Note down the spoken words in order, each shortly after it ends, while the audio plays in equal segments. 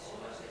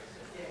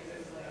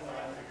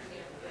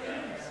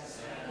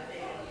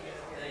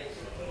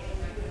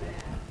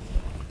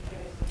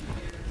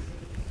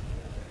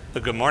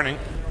Well, good morning.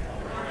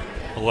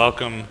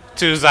 Welcome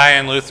to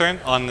Zion Lutheran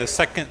on the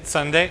second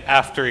Sunday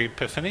after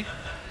Epiphany.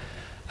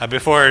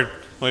 Before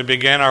we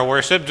begin our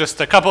worship,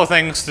 just a couple of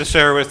things to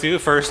share with you.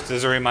 First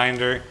is a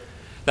reminder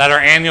that our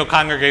annual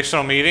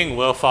congregational meeting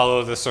will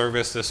follow the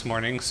service this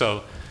morning.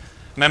 So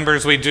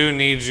members, we do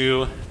need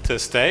you to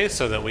stay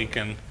so that we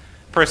can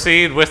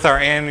proceed with our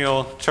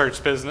annual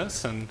church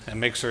business and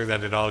make sure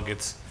that it all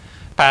gets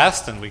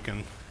passed and we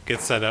can get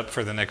set up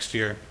for the next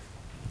year.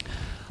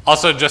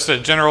 Also, just a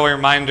general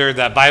reminder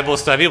that Bible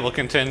study will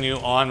continue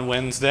on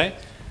Wednesday.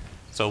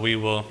 So we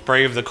will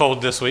brave the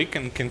cold this week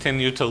and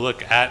continue to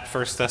look at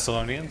 1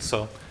 Thessalonians.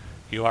 So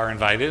you are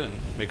invited, and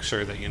make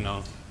sure that you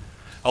know.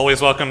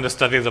 Always welcome to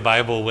study the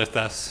Bible with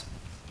us.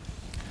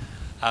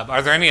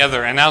 Are there any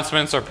other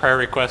announcements or prayer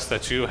requests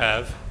that you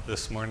have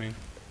this morning?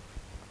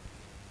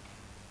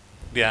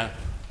 Yeah.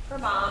 Her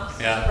mom,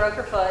 she broke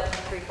her foot in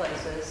 3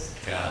 places.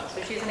 Yeah.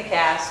 So she's in a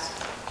cast.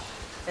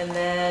 And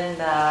then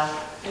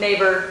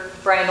neighbor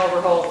Brian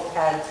Overholt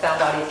had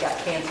found out he's got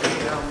cancer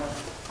here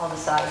on the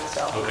side.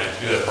 So. Okay.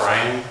 You have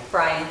Brian?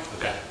 Brian.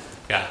 Okay.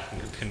 Yeah.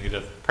 Continue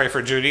to pray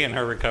for Judy and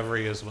her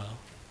recovery as well.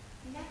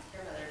 Yeah,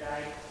 her mother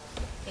died.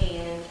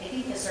 And I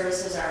think the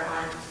services are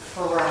on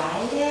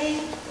Friday.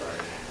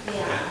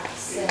 Yeah,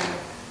 so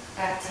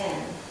at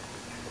 10.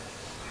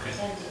 Okay.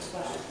 10 to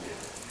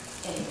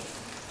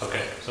 12.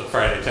 Okay, so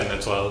Friday 10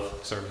 to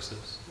 12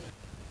 services.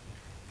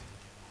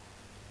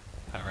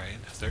 All right,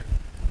 if there are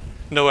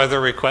no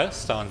other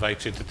requests, I'll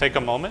invite you to take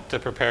a moment to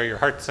prepare your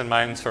hearts and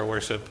minds for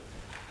worship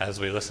as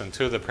we listen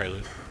to the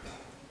prelude.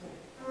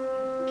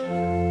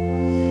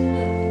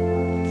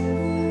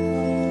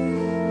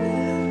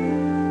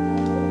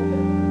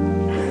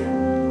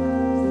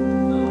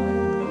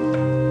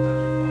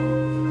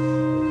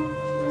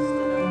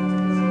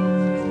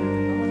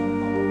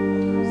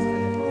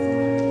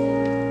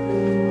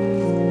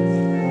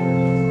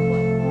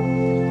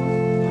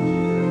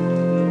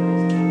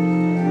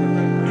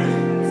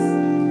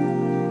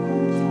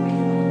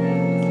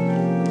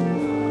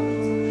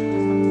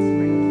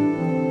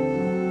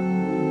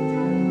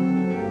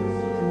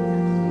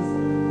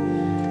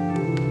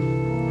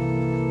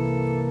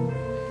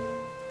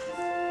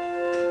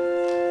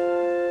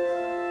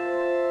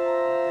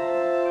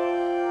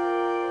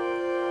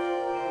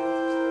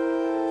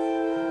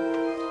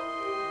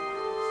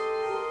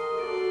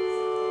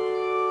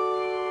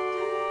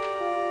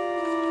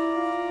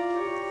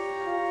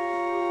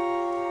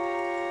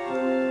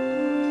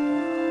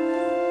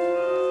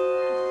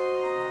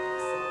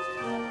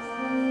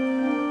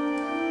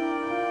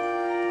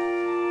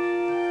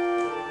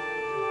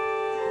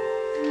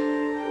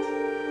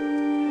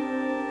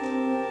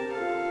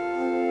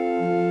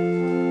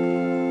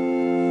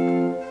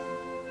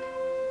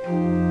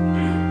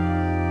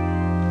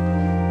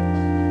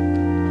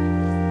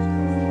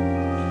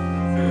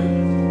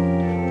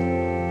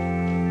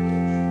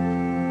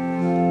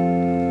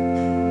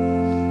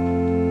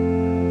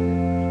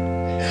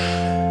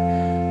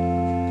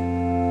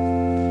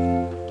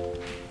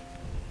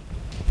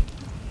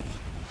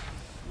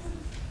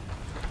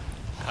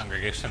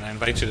 Congregation, I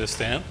invite you to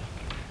stand.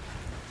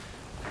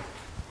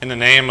 In the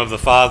name of the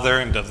Father,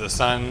 and of the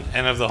Son,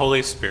 and of the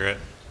Holy Spirit.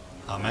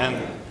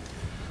 Amen.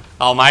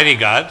 Almighty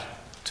God,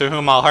 to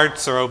whom all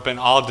hearts are open,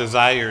 all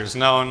desires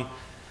known,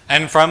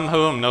 and from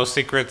whom no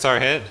secrets are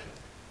hid,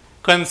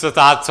 cleanse the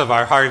thoughts of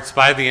our hearts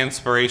by the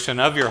inspiration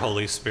of your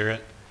Holy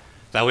Spirit,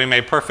 that we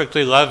may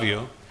perfectly love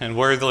you and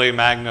worthily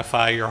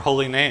magnify your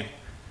holy name,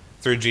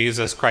 through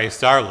Jesus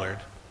Christ our Lord.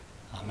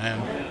 Amen.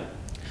 Amen.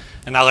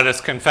 And now let us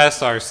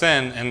confess our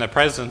sin in the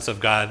presence of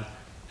God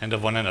and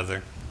of one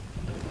another.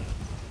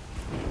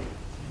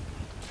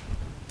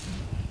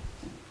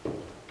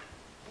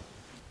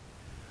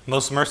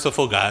 Most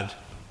merciful God,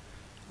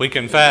 we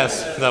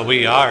confess that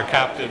we are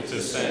captive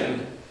to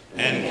sin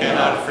and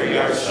cannot free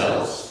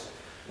ourselves.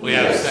 We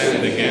have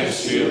sinned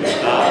against you in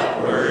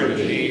thought, word, and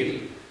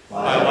deed,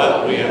 by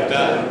what we have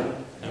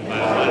done and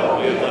by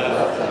what we have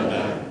left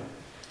undone.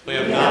 We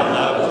have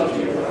not loved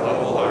you with our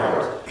whole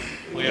heart.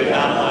 We have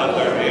not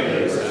loved our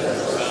neighbors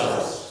as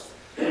ourselves.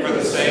 For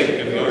the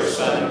sake of your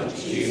Son,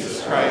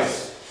 Jesus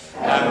Christ,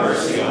 have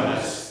mercy on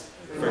us.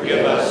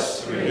 Forgive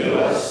us, renew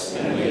us,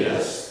 and lead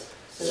us,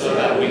 so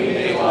that we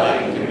may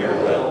delight in your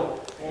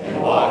will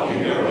and walk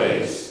in your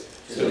ways,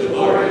 to the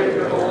glory of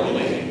your holy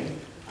name.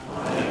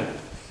 Amen.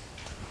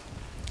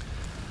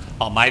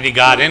 Almighty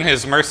God, in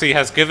his mercy,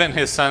 has given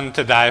his Son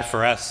to die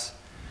for us,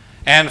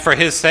 and for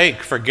his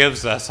sake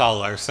forgives us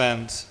all our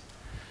sins.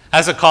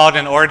 As a called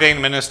and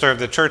ordained minister of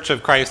the Church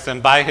of Christ,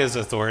 and by his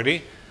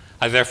authority,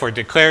 I therefore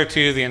declare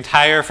to you the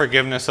entire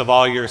forgiveness of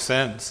all your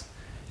sins.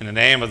 In the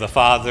name of the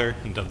Father,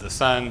 and of the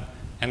Son,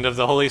 and of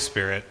the Holy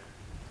Spirit.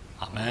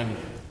 Amen.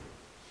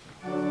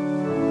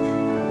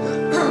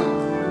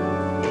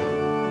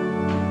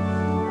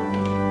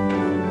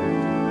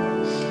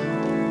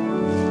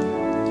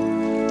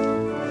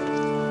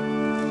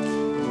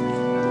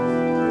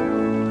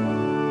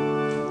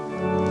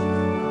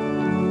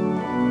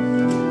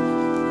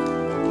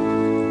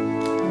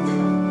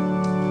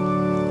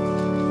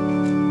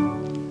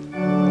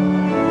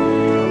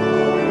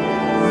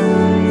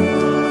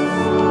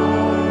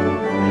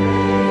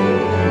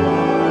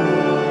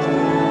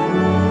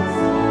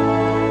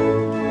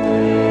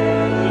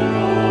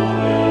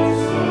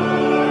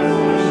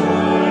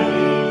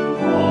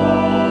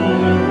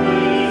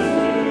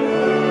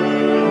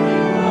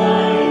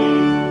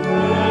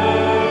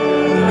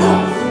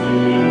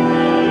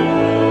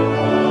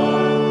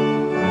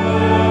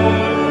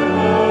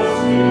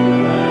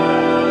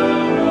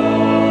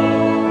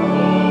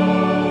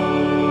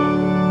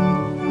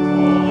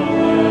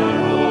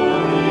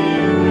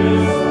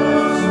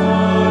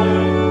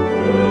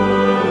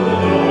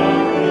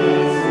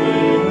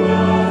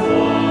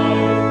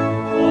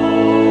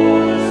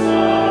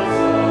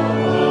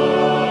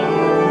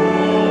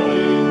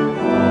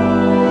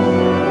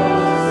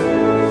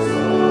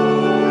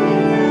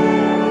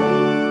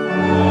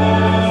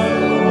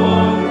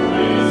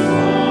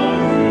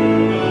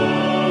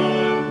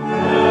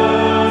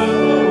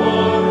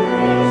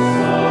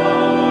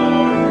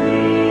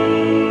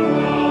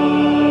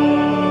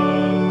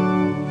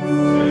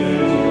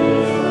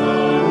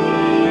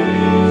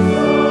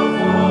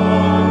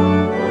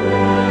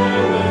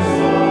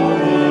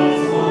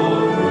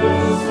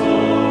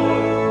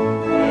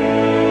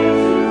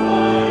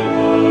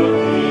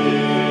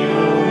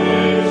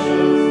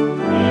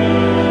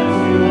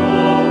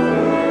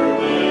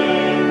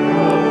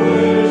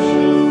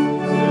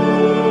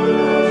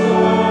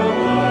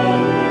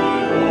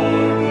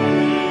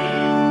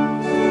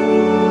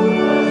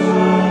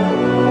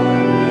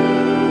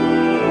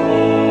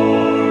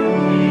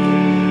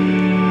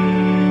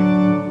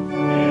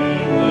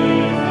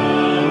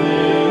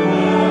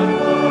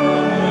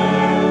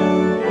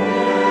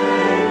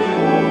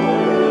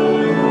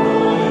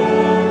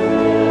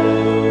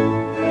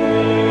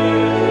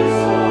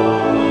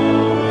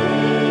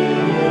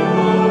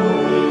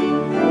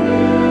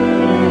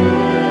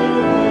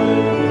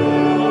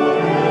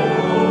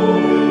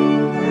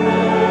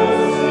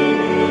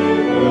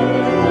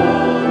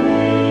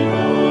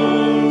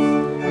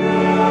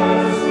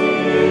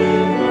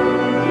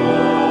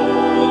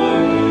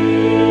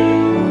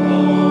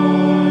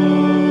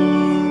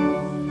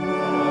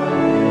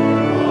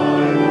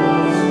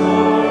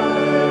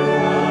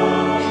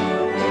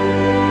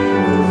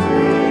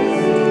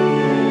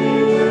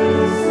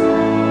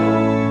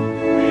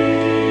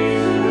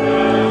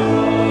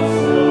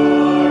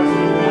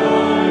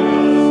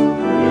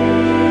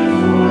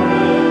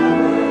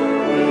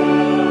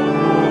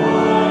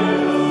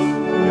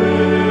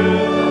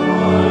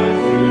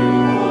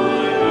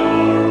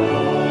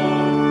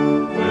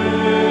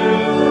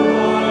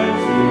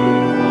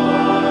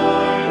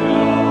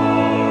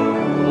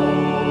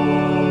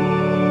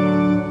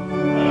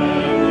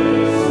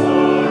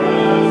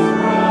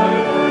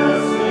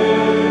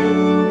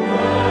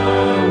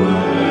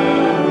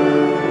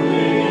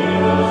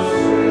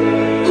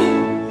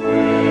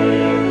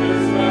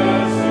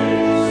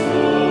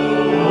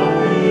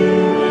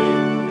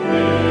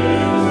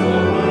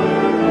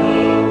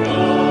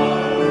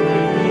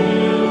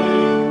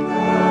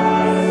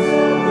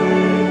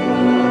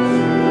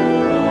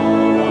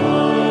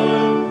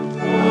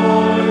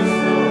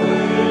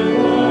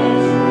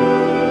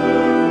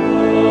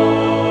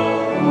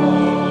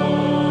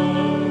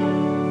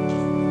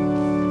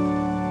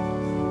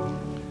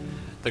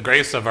 the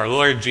grace of our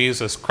Lord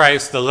Jesus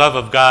Christ, the love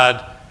of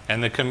God,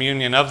 and the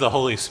communion of the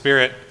Holy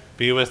Spirit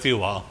be with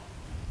you all.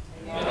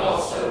 And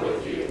also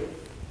with you.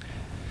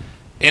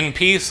 In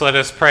peace, let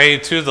us pray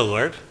to the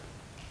Lord.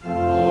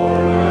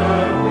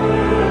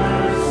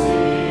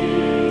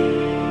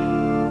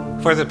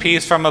 For the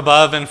peace from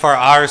above and for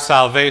our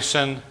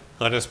salvation,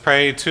 let us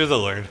pray to the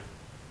Lord.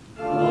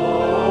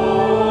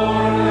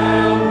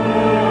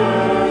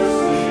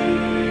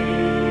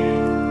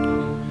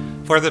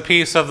 For the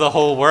peace of the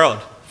whole world,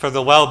 for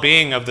the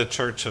well-being of the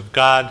Church of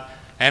God,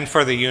 and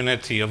for the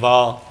unity of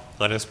all,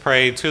 let us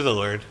pray to the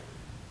Lord.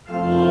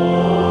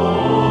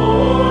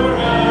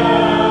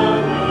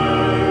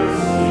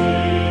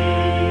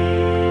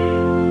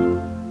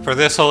 For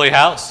this holy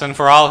house, and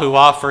for all who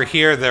offer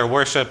here their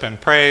worship and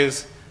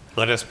praise,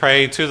 let us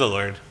pray to the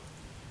Lord.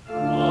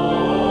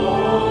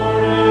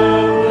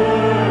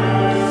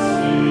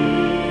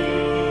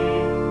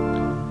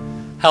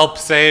 Help,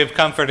 save,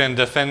 comfort, and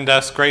defend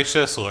us,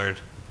 gracious Lord.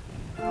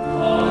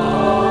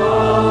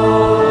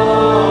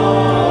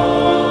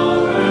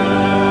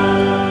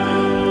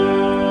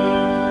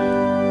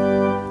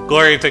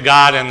 Glory to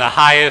God in the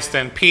highest,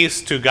 and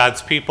peace to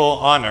God's people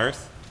on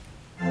earth.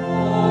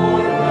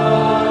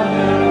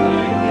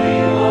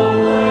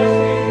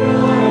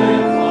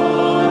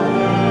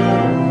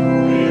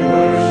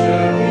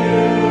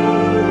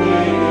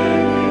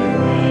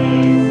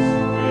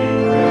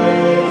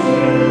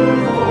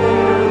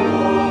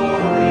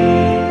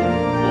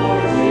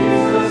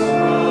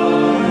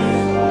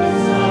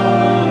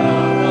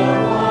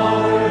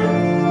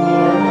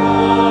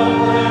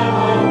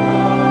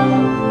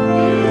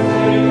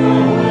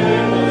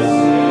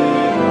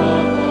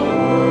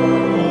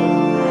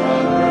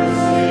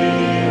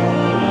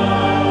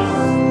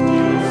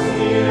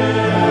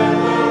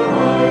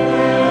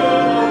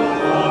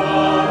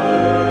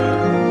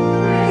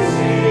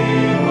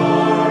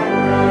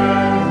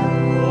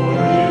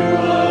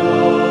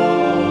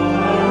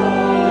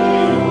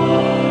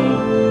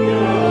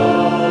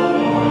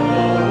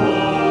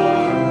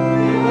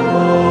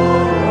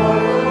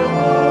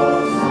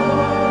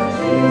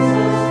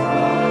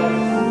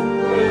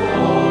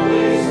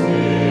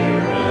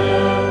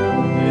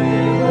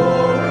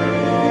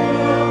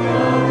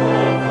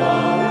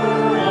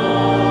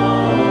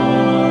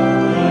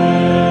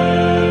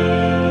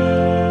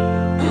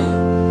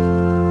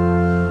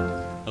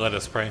 Let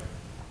us pray.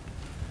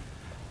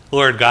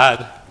 Lord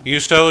God, you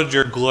showed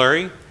your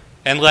glory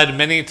and led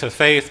many to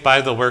faith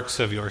by the works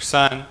of your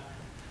Son.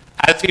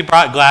 As he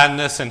brought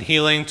gladness and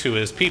healing to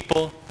his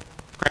people,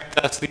 grant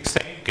us these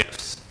same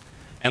gifts,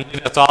 and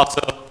lead us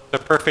also to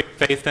perfect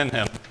faith in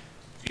him,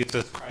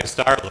 Jesus Christ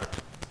our Lord.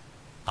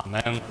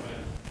 Amen.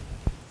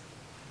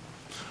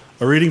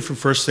 A reading from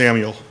 1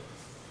 Samuel.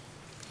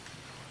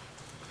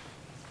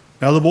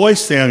 Now the boy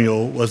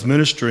Samuel was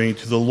ministering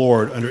to the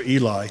Lord under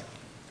Eli.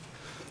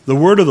 The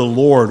word of the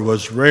Lord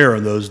was rare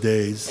in those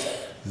days.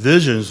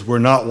 Visions were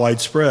not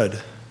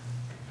widespread.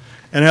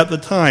 And at the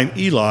time,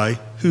 Eli,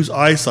 whose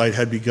eyesight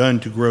had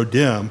begun to grow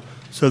dim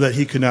so that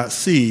he could not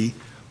see,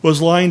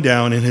 was lying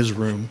down in his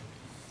room.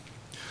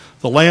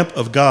 The lamp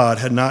of God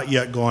had not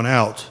yet gone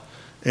out,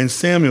 and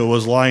Samuel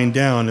was lying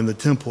down in the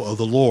temple of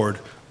the Lord,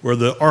 where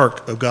the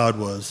ark of God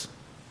was.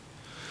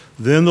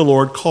 Then the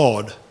Lord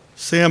called,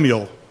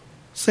 "Samuel,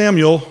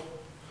 Samuel."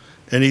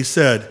 And he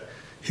said,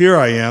 "Here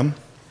I am,"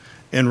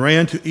 and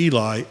ran to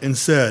Eli and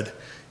said,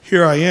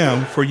 "Here I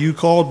am, for you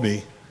called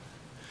me."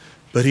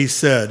 But he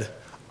said,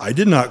 "I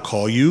did not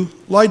call you.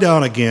 Lie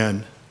down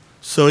again."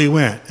 So he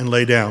went and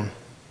lay down.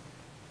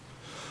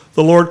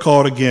 The Lord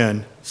called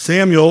again,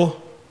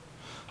 "Samuel."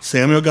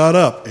 Samuel got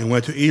up and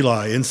went to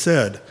Eli and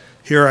said,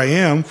 "Here I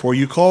am, for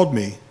you called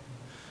me."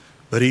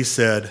 But he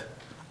said,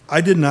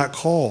 "I did not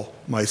call,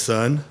 my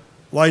son.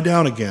 Lie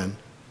down again."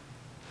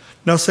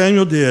 Now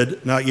Samuel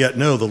did not yet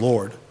know the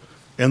Lord,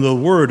 and the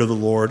word of the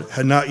Lord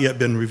had not yet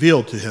been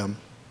revealed to him.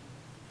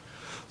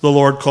 The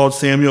Lord called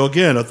Samuel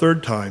again a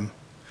third time,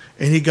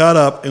 and he got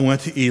up and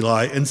went to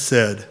Eli and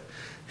said,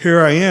 "Here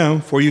I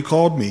am, for you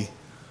called me."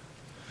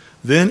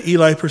 Then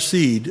Eli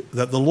perceived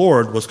that the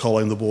Lord was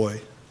calling the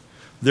boy.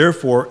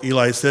 Therefore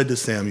Eli said to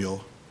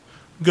Samuel,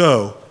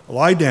 "Go,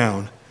 lie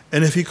down,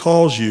 and if he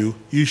calls you,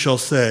 you shall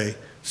say,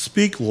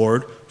 'Speak,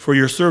 Lord, for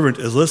your servant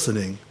is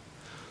listening.'"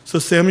 So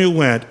Samuel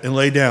went and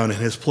lay down in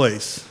his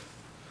place.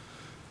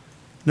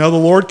 Now the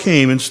Lord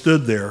came and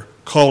stood there,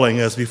 calling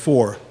as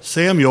before,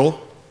 "Samuel,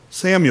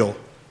 Samuel."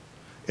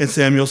 And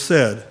Samuel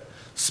said,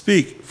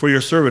 "Speak, for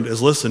your servant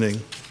is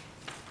listening."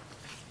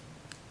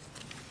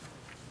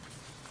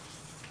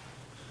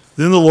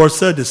 Then the Lord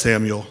said to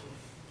Samuel,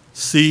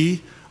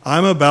 "See, I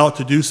am about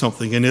to do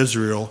something in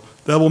Israel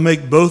that will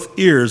make both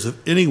ears of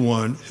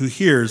anyone who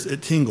hears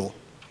it tingle.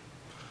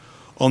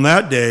 On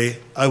that day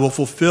I will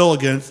fulfill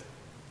against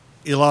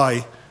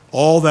Eli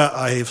all that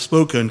I have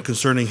spoken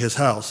concerning his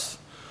house,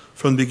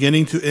 from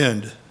beginning to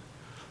end.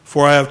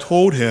 For I have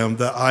told him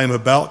that I am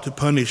about to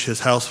punish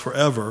his house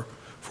forever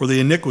for the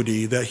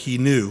iniquity that he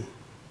knew,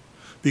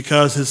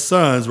 because his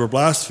sons were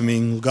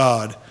blaspheming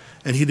God,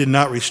 and he did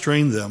not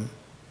restrain them.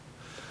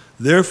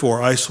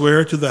 Therefore I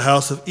swear to the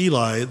house of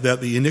Eli that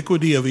the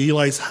iniquity of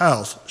Eli's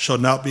house shall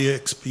not be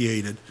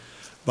expiated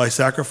by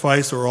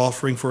sacrifice or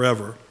offering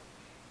forever."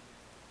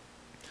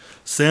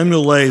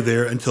 Samuel lay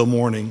there until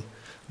morning.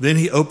 Then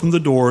he opened the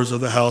doors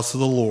of the house of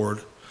the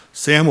Lord.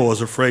 Samuel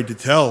was afraid to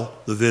tell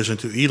the vision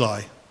to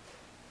Eli.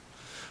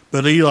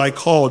 But Eli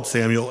called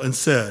Samuel and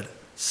said,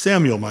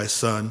 "Samuel, my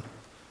son."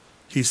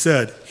 He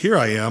said, "Here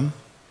I am."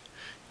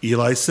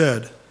 Eli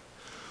said,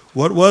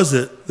 "What was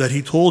it that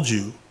he told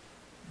you?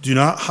 Do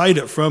not hide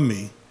it from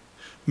me.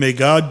 May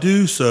God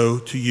do so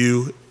to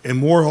you and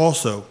more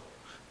also,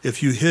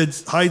 if you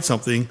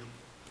hide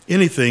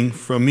anything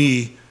from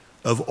me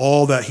of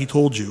all that he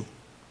told you."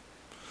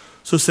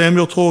 So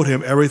Samuel told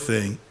him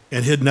everything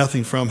and hid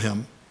nothing from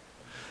him.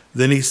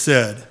 Then he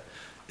said,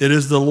 "It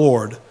is the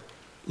Lord.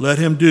 Let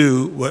him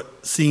do what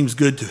seems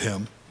good to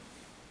him."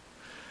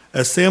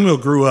 As Samuel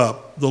grew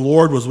up, the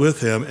Lord was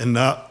with him and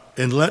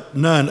let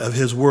none of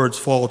his words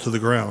fall to the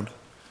ground.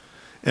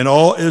 And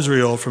all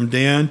Israel from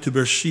Dan to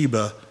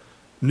Beersheba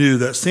knew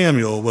that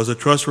Samuel was a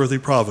trustworthy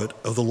prophet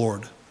of the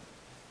Lord.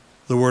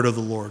 The word of the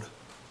Lord.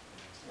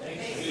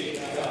 Thanks be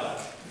to God.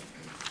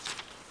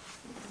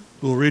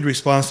 We'll read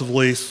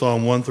responsively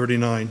Psalm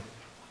 139.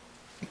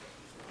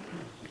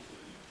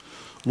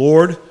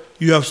 Lord,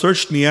 you have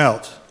searched me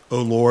out.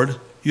 O Lord,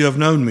 you have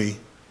known me.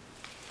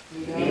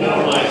 You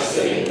know my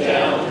sitting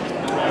down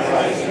and my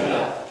rising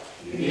up.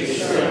 You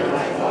discern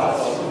my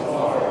thoughts from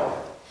afar off.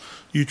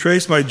 You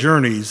trace my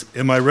journeys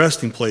and my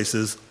resting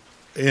places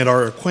and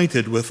are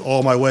acquainted with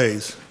all my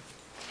ways.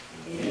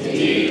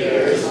 Indeed,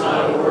 there is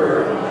not a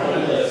word on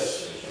my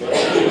lips, but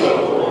you,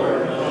 O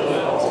Lord, know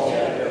it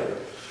altogether.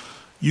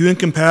 You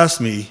encompass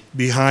me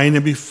behind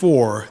and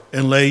before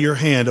and lay your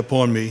hand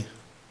upon me.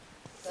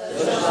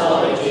 Such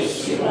knowledge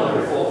is too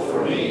wonderful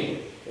for me.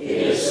 It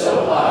is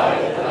so high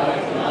that I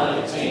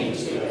cannot attain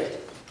to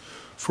it.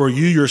 For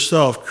you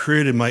yourself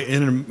created my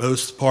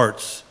innermost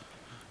parts.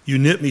 You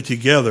knit me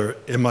together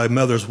in my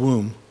mother's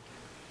womb.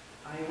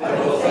 I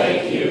will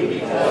thank you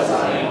because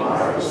I am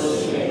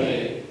marvelously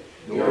made.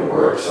 Your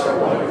works are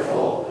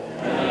wonderful,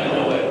 and I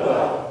know it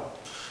well.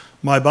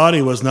 My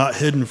body was not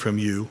hidden from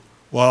you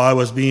while I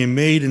was being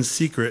made in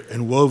secret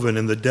and woven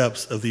in the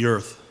depths of the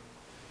earth.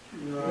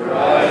 Your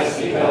eyes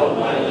beheld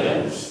my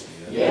limbs,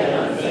 yet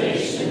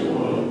unfinished in the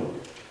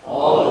womb.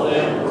 All of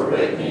them were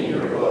written in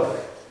your book.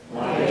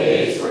 My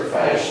days were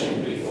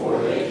fashioned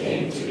before they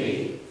came to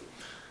be.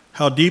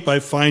 How deep I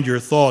find your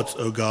thoughts,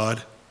 O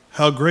God.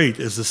 How great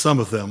is the sum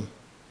of them.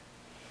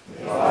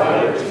 If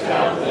I were to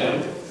count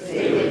them,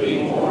 they would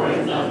be more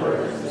in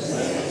number than the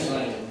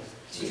sand.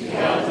 To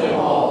count them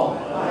all,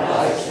 my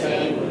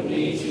lifespan would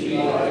need to be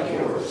like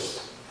yours.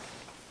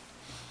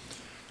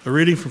 A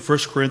reading from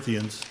 1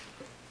 Corinthians.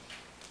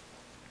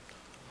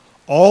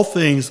 All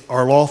things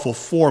are lawful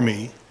for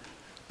me,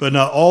 but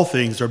not all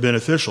things are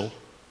beneficial.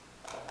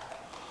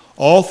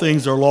 All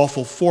things are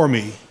lawful for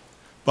me,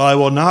 but I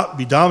will not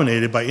be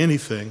dominated by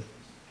anything.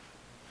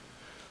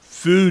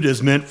 Food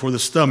is meant for the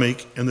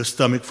stomach, and the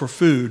stomach for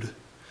food,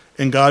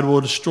 and God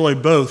will destroy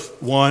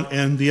both one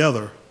and the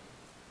other.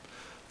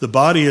 The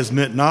body is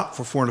meant not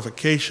for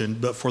fornication,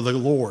 but for the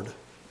Lord,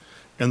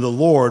 and the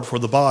Lord for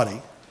the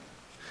body.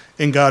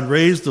 And God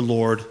raised the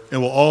Lord,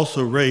 and will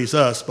also raise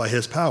us by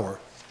his power.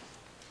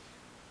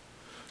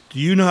 Do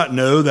you not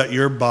know that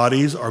your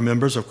bodies are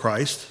members of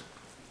Christ?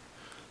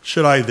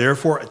 Should I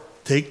therefore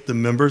take the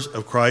members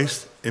of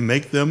Christ and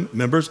make them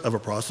members of a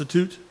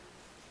prostitute?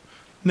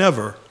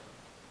 Never.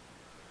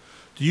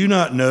 Do you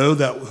not know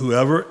that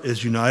whoever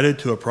is united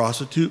to a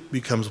prostitute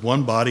becomes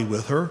one body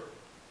with her?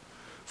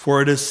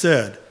 For it is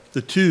said,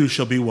 the two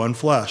shall be one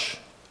flesh.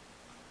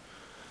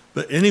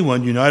 But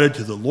anyone united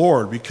to the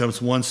Lord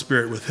becomes one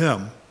spirit with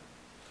him.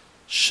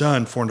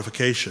 Shun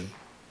fornication.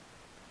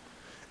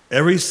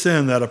 Every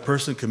sin that a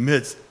person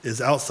commits is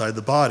outside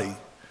the body,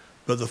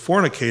 but the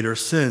fornicator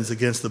sins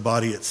against the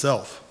body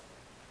itself.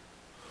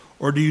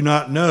 Or do you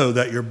not know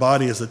that your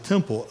body is a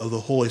temple of the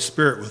Holy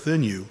Spirit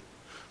within you,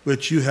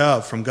 which you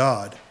have from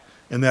God,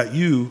 and that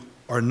you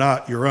are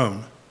not your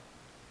own?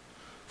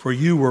 For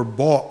you were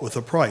bought with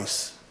a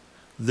price.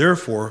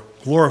 Therefore,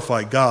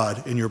 glorify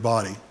God in your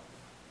body.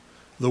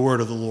 The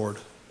word of the Lord.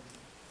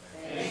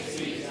 Thanks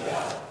be to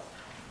God.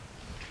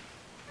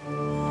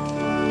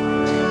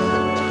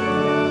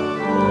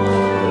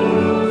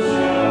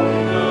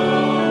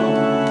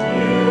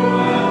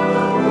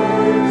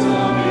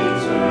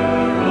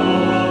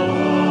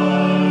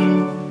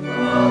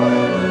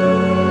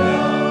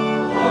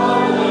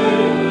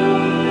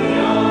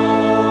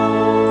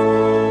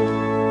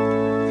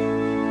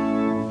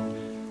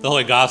 The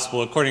Holy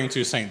Gospel according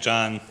to St.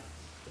 John.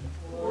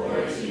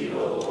 Glory to you,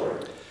 O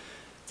Lord.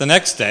 The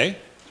next day,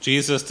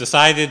 Jesus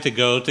decided to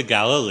go to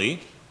Galilee.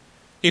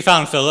 He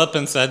found Philip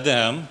and said to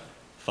him,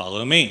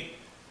 "Follow me."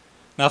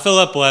 Now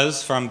Philip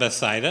was from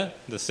Bethsaida,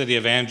 the city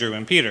of Andrew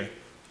and Peter.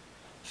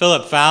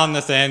 Philip found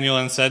Nathanael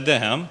and said to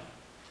him,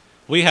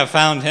 "We have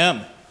found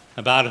him,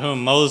 about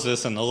whom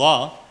Moses and the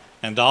law,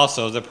 and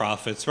also the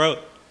prophets wrote,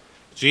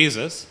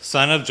 Jesus,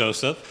 son of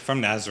Joseph, from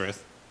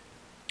Nazareth."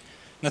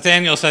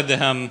 Nathanael said to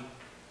him,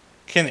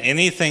 Can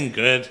anything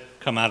good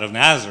come out of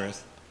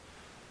Nazareth?"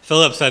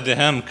 Philip said to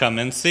him, "Come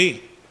and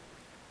see."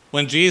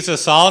 When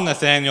Jesus saw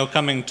Nathanael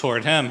coming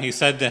toward him, he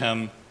said to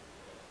him,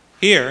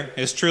 "Here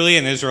is truly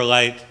an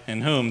Israelite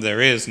in whom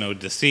there is no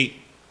deceit."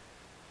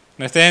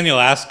 Nathanael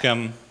asked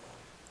him,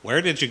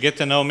 "Where did you get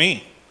to know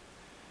me?"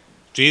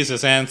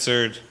 Jesus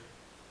answered,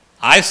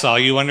 "I saw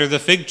you under the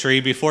fig tree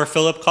before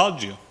Philip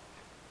called you."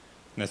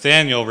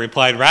 Nathanael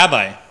replied,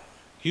 "Rabbi,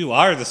 you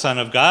are the Son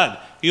of God.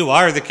 You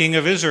are the King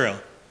of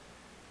Israel."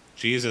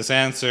 Jesus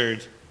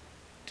answered,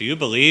 "Do you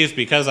believe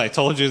because I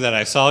told you that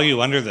I saw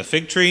you under the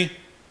fig tree?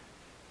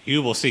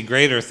 You will see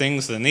greater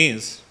things than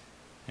these."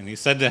 And he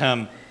said to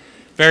him,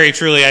 "Very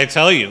truly I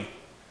tell you,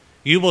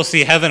 you will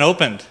see heaven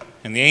opened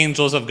and the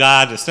angels of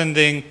God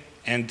ascending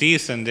and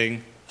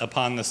descending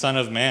upon the Son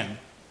of Man."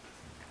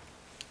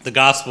 The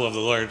Gospel of the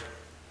Lord.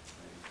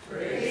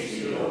 Praise to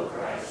you, O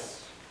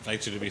Christ. I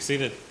invite you to be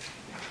seated.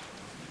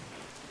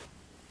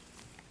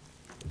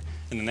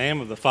 In the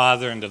name of the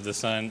Father, and of the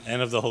Son,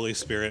 and of the Holy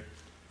Spirit.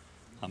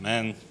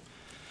 Amen.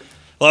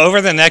 Well,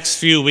 over the next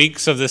few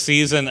weeks of the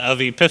season of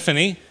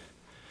Epiphany,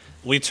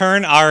 we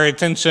turn our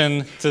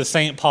attention to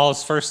St.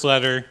 Paul's first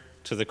letter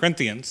to the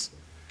Corinthians.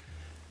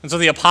 And so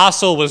the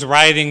apostle was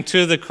writing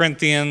to the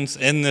Corinthians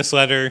in this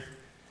letter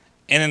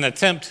in an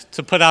attempt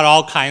to put out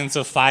all kinds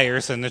of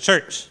fires in the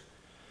church.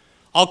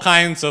 All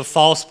kinds of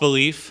false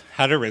belief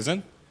had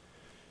arisen.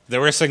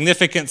 There was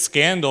significant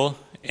scandal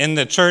in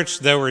the church.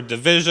 There were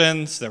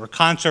divisions, there were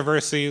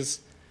controversies,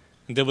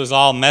 and it was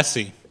all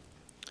messy.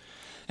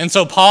 And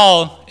so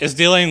Paul is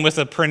dealing with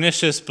a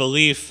pernicious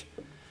belief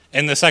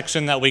in the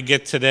section that we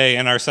get today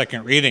in our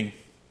second reading.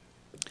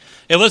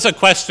 It was a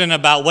question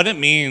about what it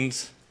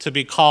means to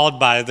be called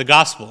by the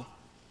gospel.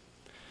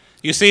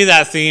 You see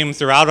that theme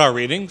throughout our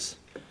readings.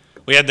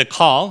 We had the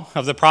call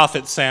of the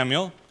prophet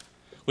Samuel.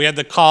 We had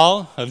the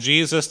call of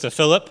Jesus to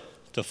Philip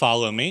to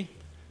follow me.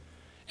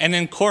 And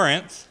in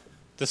Corinth,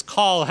 this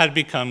call had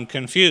become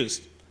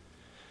confused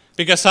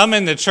because some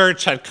in the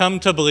church had come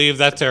to believe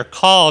that their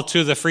call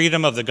to the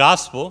freedom of the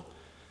gospel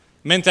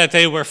meant that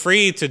they were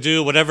free to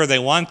do whatever they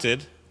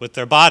wanted with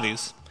their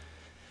bodies.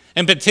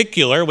 In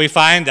particular, we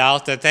find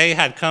out that they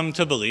had come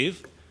to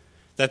believe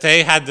that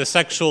they had the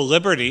sexual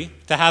liberty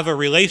to have a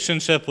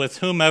relationship with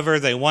whomever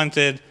they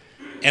wanted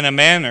in a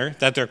manner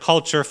that their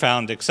culture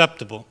found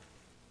acceptable.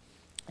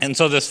 And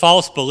so this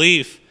false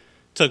belief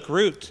took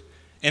root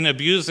in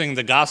abusing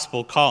the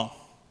gospel call.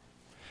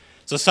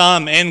 So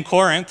some in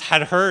Corinth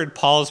had heard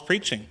Paul's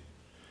preaching.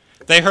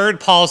 They heard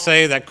Paul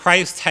say that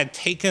Christ had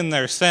taken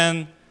their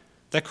sin,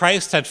 that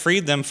Christ had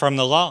freed them from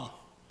the law.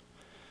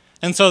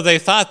 And so they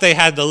thought they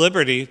had the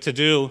liberty to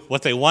do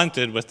what they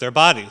wanted with their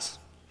bodies.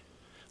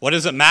 What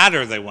does it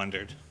matter, they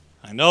wondered.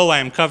 I know I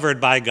am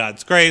covered by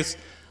God's grace.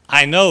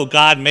 I know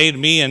God made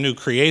me a new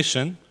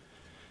creation.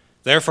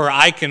 Therefore,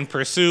 I can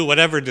pursue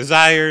whatever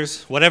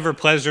desires, whatever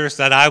pleasures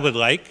that I would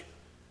like,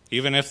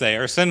 even if they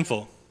are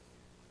sinful.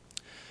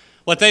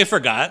 What they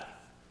forgot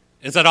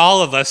is that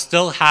all of us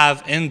still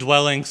have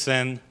indwelling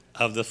sin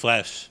of the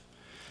flesh.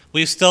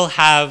 We still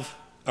have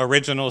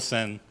original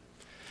sin.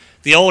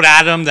 The old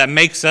Adam that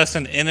makes us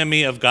an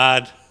enemy of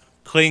God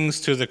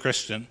clings to the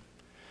Christian.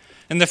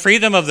 And the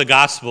freedom of the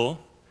gospel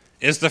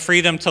is the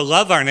freedom to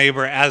love our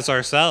neighbor as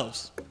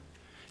ourselves.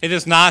 It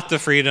is not the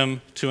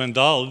freedom to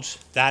indulge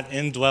that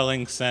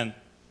indwelling sin.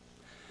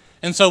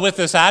 And so with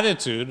this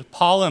attitude,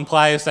 Paul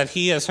implies that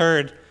he has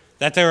heard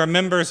that there are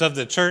members of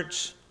the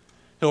church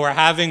who are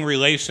having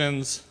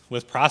relations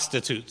with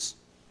prostitutes.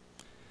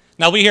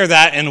 Now we hear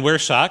that and we're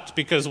shocked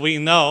because we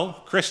know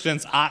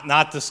Christians ought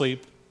not to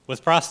sleep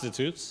with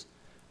prostitutes.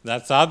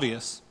 That's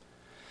obvious.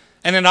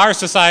 And in our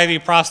society,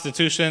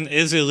 prostitution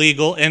is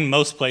illegal in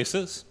most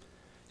places.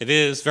 It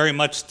is very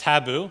much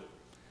taboo.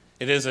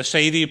 It is a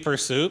shady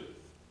pursuit.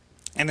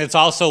 And it's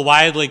also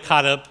widely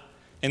caught up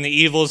in the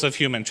evils of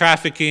human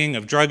trafficking,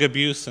 of drug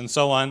abuse, and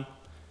so on.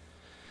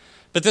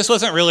 But this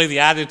wasn't really the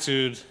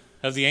attitude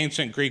of the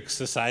ancient Greek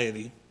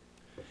society.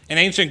 In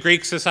ancient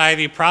Greek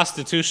society,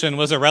 prostitution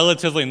was a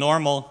relatively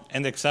normal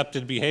and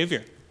accepted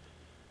behavior.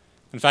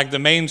 In fact, the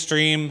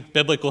mainstream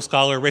biblical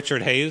scholar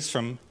Richard Hayes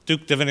from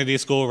Duke Divinity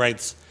School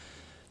writes,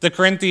 "The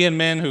Corinthian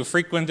men who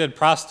frequented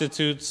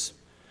prostitutes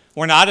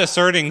were not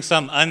asserting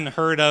some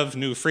unheard of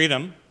new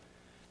freedom.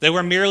 They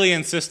were merely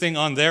insisting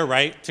on their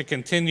right to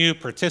continue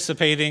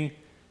participating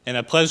in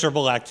a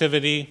pleasurable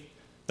activity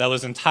that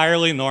was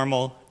entirely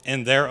normal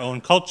in their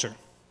own culture."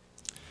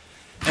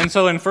 And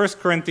so in 1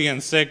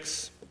 Corinthians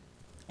 6,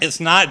 it's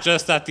not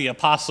just that the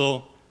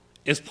apostle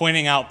is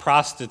pointing out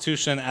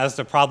prostitution as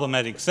the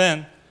problematic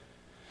sin.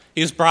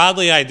 He's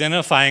broadly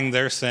identifying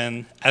their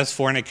sin as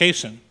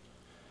fornication.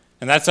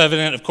 And that's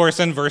evident, of course,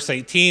 in verse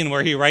 18,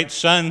 where he writes,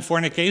 "Shun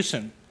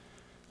fornication."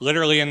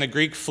 Literally in the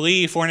Greek,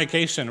 flee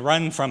fornication,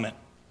 run from it.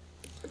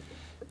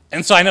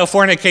 And so I know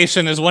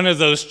fornication is one of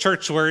those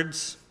church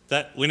words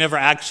that we never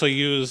actually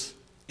use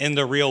in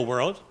the real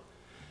world.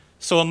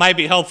 So it might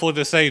be helpful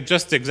to say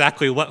just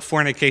exactly what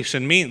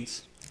fornication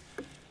means.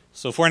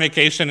 So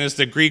fornication is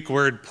the Greek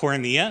word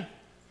porneia,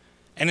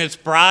 and it's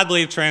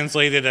broadly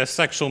translated as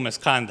sexual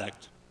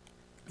misconduct.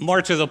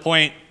 More to the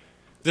point,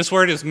 this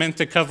word is meant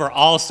to cover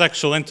all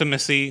sexual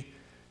intimacy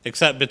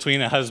except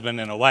between a husband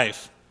and a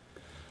wife.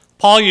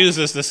 Paul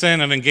uses the sin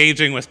of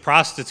engaging with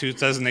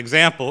prostitutes as an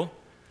example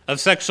of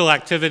sexual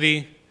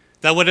activity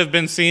that would have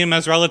been seen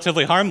as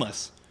relatively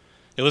harmless.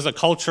 It was a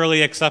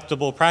culturally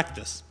acceptable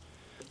practice.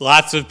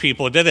 Lots of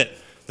people did it.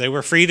 They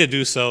were free to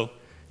do so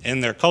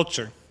in their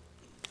culture.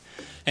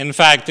 In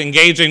fact,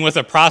 engaging with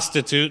a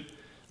prostitute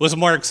was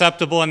more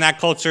acceptable in that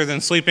culture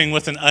than sleeping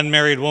with an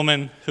unmarried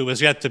woman who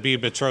was yet to be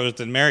betrothed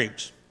in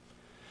marriage.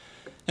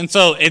 And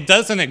so it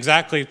doesn't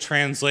exactly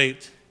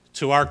translate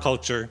to our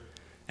culture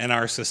and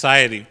our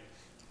society.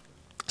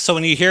 So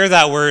when you hear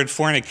that word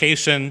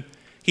fornication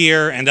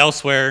here and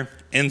elsewhere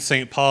in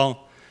St.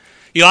 Paul,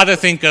 you ought to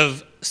think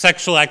of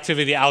sexual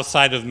activity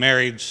outside of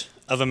marriage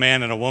of a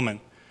man and a woman.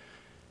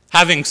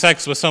 Having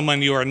sex with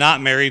someone you are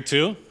not married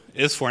to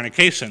is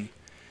fornication.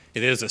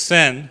 It is a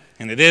sin,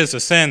 and it is a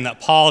sin that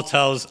Paul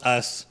tells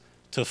us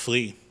to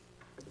flee.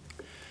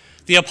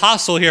 The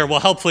apostle here will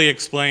helpfully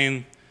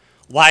explain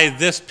why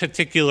this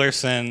particular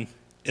sin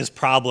is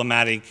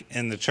problematic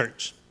in the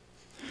church.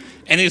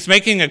 And he's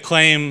making a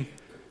claim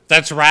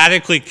that's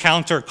radically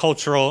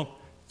countercultural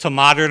to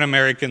modern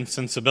American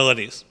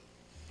sensibilities.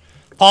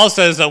 Paul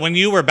says that when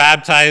you were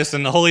baptized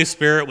and the Holy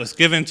Spirit was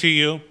given to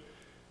you,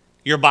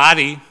 your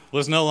body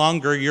was no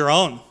longer your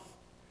own.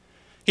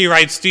 He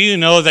writes, "Do you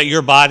know that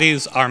your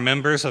bodies are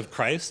members of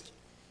Christ?"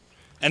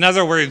 In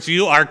other words,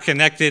 you are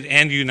connected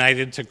and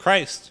united to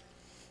Christ.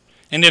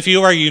 And if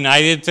you are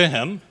united to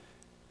him,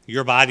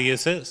 your body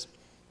is his.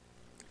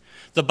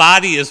 The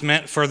body is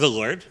meant for the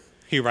Lord,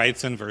 he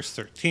writes in verse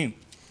 13.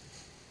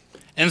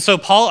 And so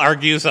Paul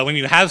argues that when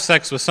you have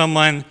sex with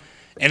someone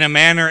in a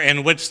manner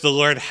in which the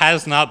Lord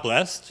has not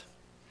blessed,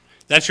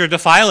 that you're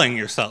defiling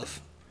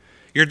yourself.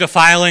 You're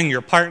defiling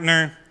your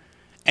partner,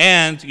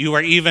 and you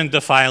are even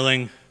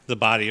defiling the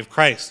body of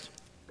Christ.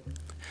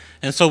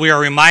 And so we are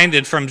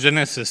reminded from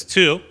Genesis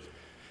 2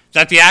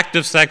 that the act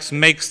of sex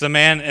makes the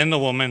man and the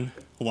woman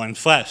one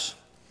flesh.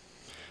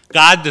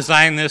 God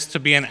designed this to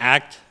be an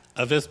act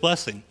of his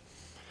blessing,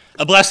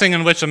 a blessing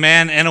in which a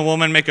man and a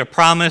woman make a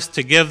promise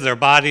to give their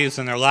bodies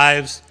and their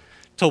lives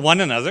to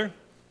one another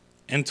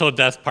until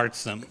death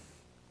parts them.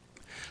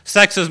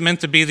 Sex is meant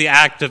to be the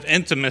act of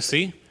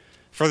intimacy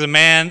for the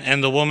man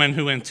and the woman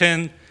who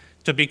intend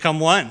to become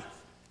one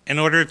in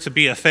order to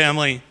be a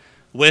family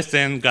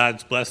within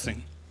God's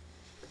blessing.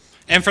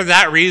 And for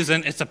that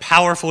reason, it's a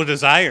powerful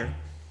desire.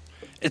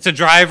 It's a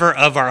driver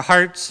of our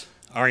hearts,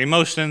 our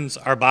emotions,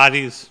 our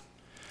bodies.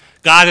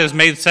 God has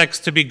made sex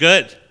to be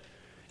good.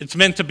 It's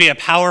meant to be a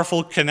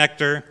powerful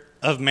connector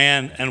of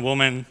man and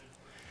woman.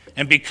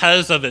 And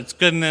because of its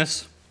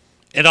goodness,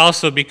 it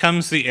also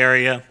becomes the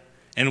area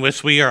in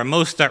which we are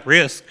most at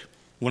risk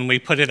when we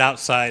put it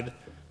outside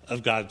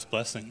of God's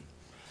blessing.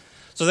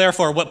 So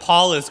therefore, what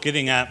Paul is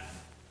getting at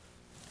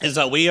is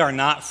that we are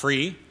not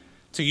free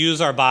to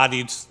use our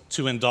bodies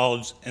to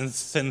indulge in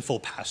sinful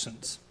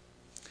passions.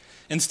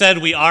 Instead,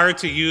 we are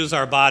to use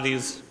our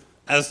bodies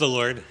as the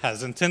Lord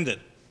has intended.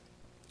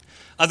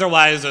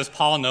 Otherwise, as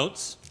Paul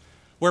notes,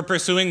 we're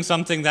pursuing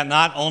something that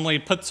not only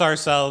puts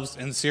ourselves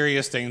in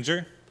serious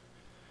danger,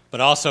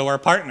 but also our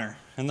partner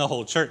and the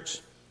whole church.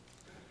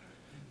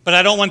 But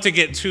I don't want to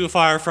get too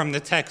far from the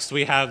text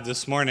we have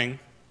this morning,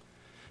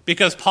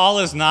 because Paul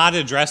is not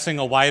addressing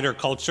a wider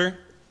culture.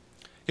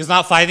 He's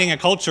not fighting a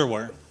culture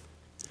war.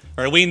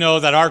 Or we know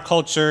that our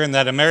culture and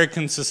that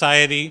American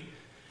society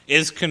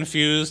is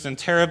confused and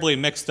terribly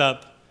mixed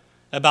up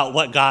about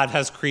what God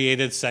has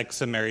created sex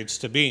and marriage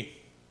to be.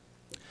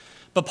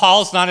 But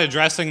Paul's not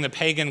addressing the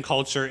pagan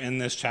culture in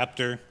this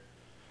chapter.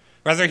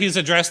 Rather, he's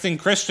addressing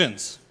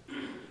Christians,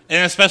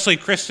 and especially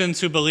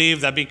Christians who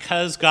believe that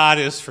because God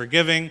is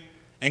forgiving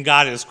and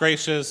God is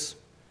gracious,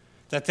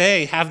 that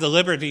they have the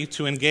liberty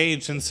to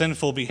engage in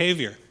sinful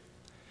behavior.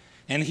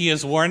 And he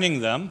is warning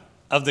them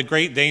of the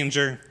great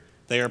danger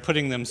they are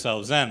putting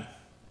themselves in.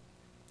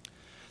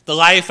 The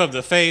life of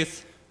the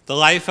faith, the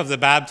life of the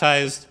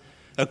baptized,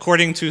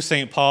 according to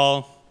St.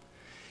 Paul,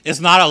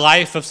 is not a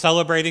life of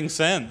celebrating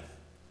sin.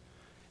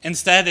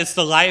 Instead, it's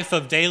the life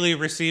of daily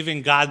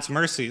receiving God's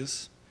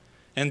mercies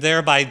and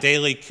thereby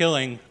daily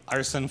killing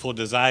our sinful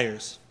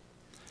desires.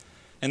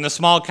 In the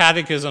Small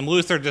Catechism,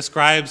 Luther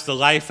describes the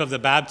life of the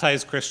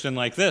baptized Christian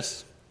like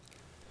this: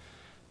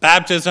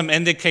 baptism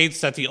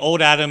indicates that the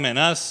old Adam in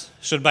us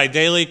should by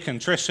daily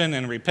contrition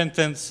and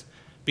repentance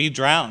be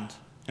drowned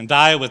and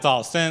die with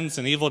all sins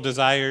and evil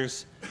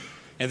desires,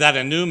 and that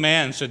a new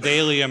man should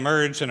daily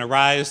emerge and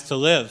arise to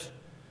live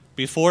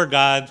before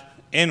God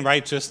in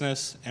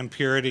righteousness and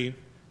purity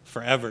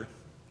forever.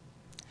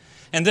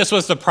 And this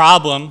was the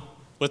problem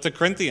with the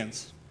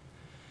Corinthians.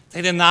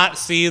 They did not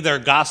see their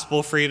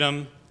gospel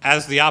freedom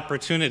as the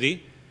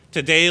opportunity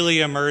to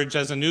daily emerge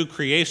as a new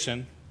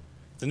creation,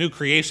 the new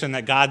creation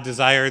that God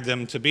desired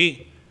them to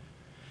be.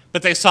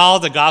 But they saw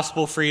the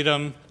gospel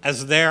freedom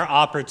as their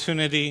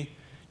opportunity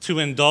to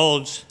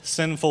indulge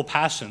sinful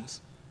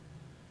passions,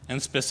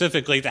 and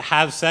specifically to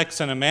have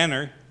sex in a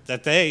manner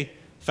that they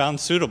found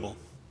suitable.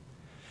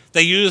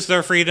 They used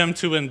their freedom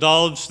to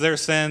indulge their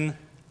sin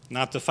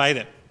not to fight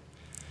it.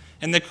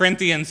 And the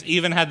Corinthians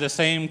even had the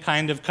same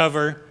kind of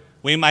cover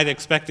we might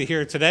expect to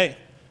hear today.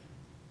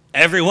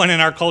 Everyone in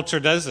our culture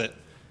does it.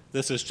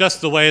 This is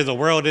just the way the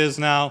world is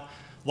now.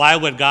 Why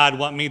would God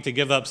want me to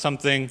give up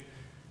something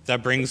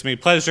that brings me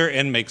pleasure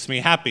and makes me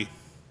happy?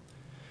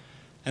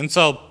 And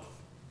so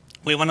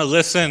we want to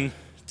listen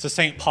to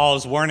St.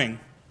 Paul's warning,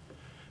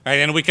 right?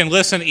 And we can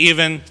listen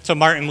even to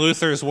Martin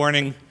Luther's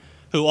warning,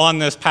 who on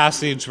this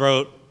passage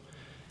wrote,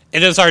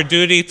 "It is our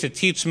duty to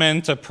teach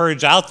men to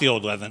purge out the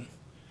old leaven.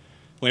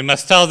 We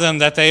must tell them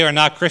that they are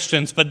not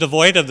Christians, but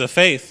devoid of the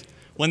faith,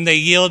 when they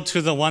yield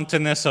to the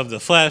wantonness of the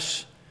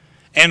flesh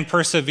and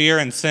persevere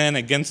in sin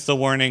against the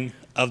warning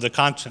of the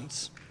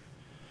conscience.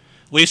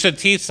 We should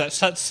teach that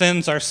such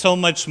sins are so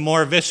much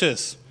more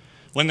vicious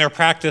when they're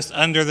practiced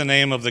under the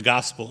name of the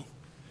gospel,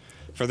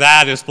 for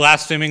that is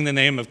blaspheming the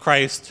name of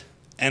Christ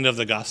and of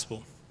the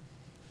gospel."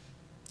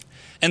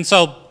 And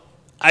so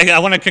I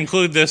want to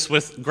conclude this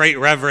with great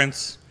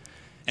reverence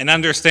and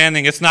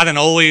understanding it's not an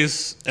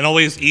always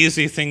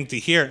easy thing to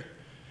hear.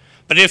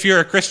 But if you're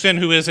a Christian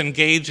who is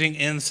engaging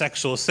in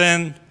sexual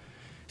sin,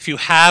 if you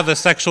have a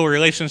sexual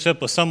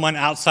relationship with someone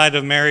outside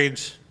of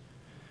marriage,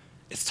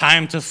 it's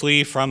time to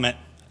flee from it,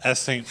 as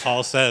St.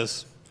 Paul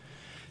says.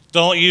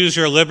 Don't use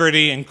your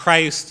liberty in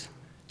Christ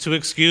to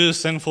excuse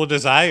sinful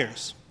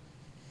desires.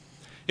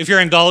 If you're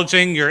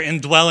indulging your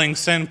indwelling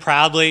sin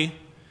proudly,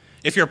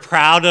 if you're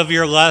proud of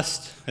your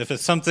lust, if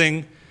it's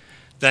something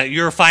that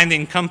you're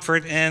finding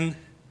comfort in,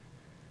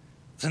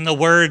 then the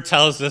word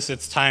tells us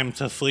it's time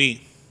to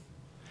flee.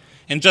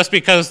 And just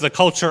because the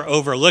culture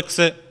overlooks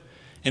it,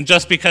 and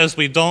just because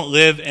we don't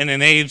live in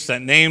an age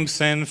that names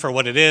sin for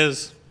what it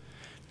is,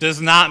 does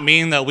not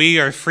mean that we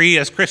are free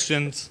as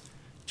Christians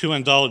to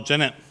indulge in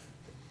it.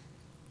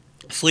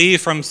 Flee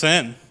from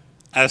sin,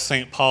 as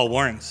St. Paul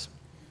warns.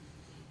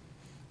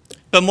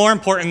 But more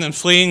important than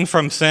fleeing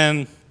from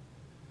sin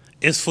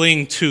is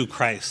fleeing to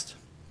Christ.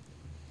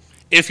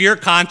 If your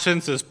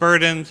conscience is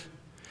burdened,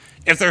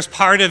 if there's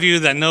part of you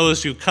that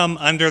knows you come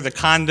under the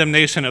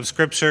condemnation of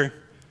Scripture,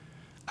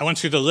 I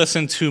want you to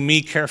listen to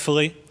me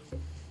carefully,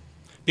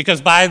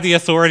 because by the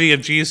authority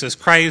of Jesus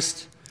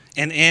Christ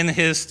and in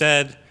his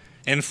stead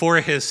and for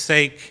his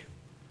sake,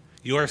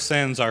 your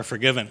sins are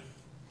forgiven.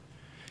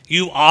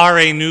 You are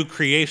a new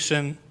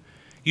creation.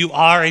 You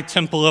are a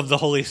temple of the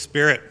Holy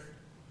Spirit.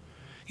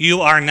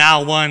 You are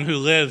now one who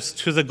lives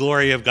to the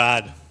glory of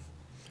God.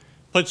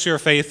 Put your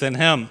faith in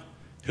him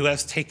who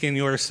has taken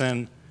your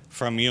sin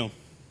from you.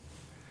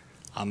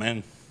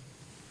 Amen.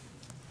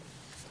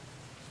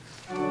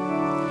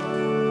 Amen.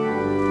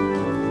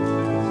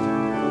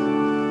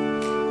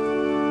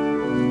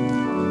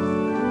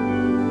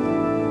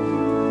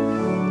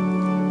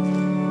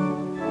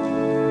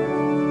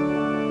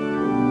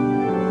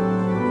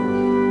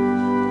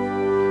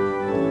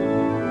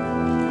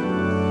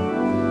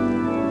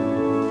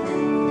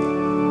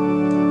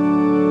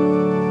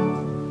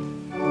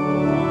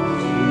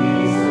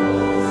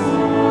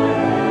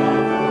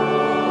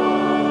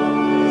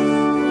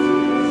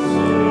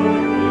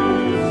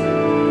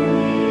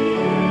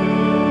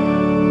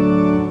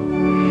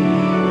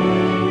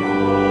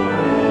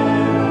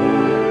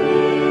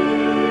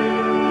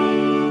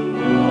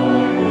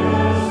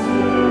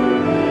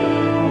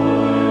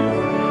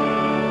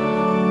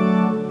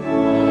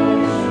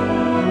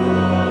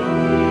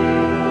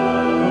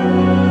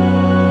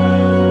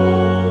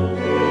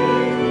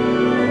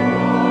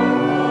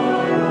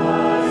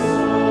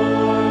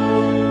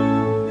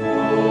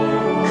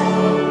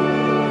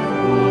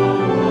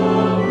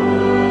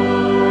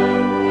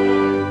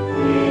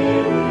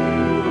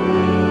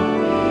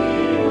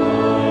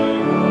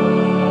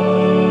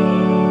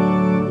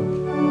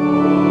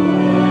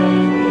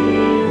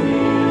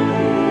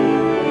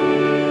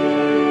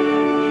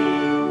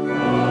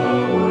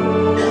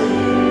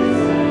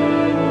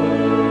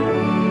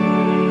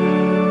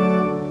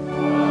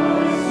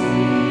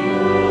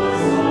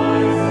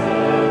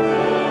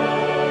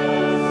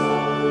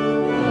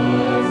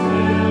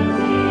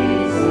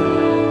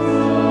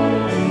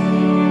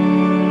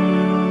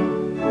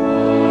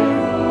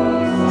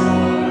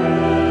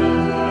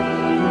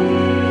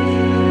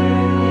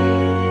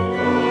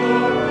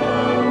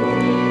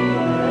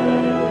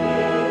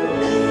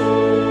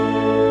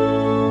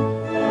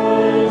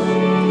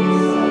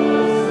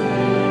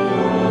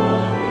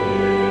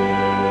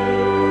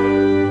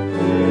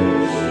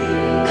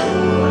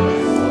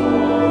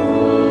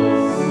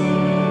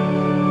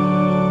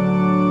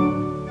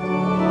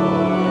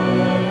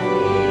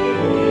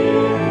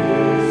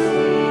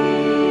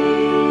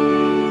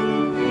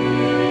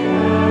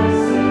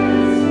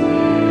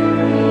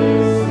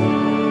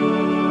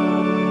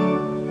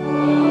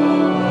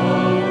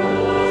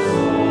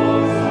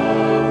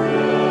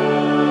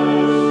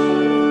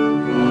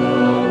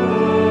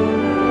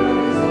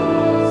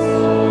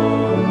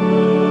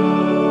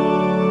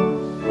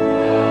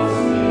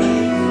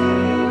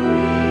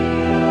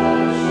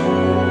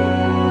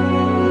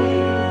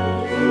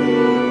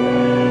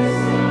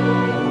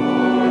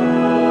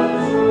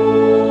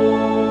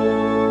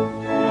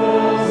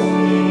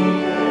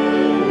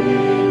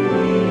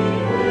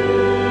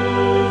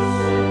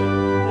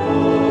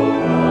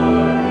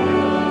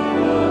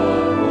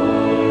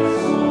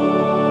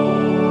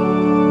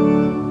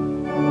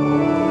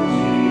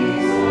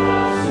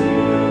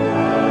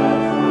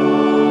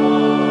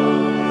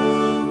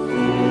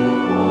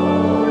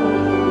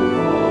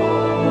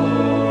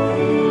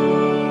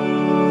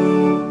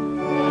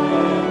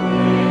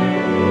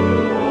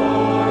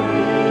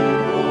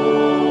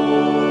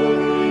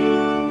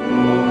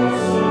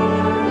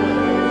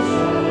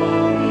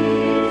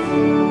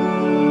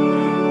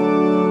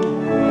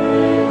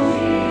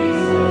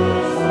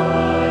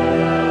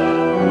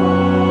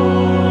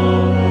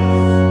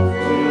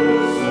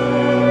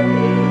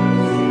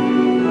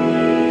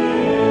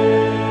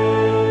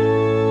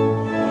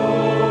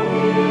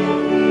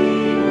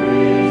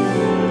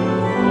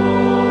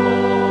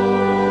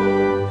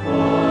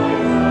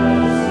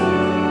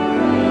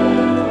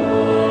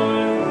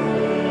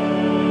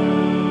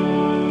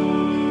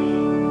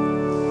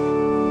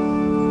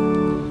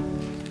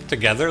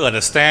 Together, let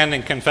us stand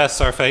and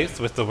confess our faith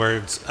with the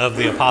words of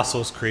the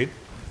Apostles' Creed.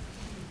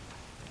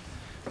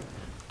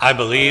 I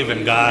believe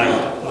in God,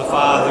 the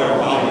Father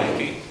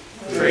Almighty,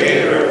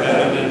 creator of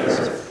heaven and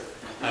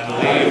earth. I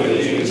believe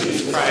in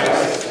Jesus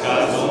Christ,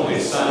 God's only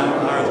Son,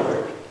 our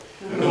Lord,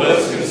 who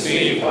was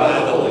conceived by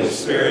the Holy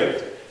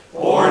Spirit,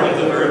 born of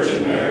the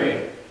Virgin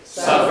Mary,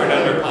 suffered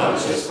under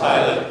Pontius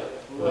Pilate,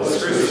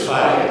 was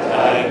crucified,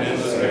 died,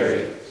 and was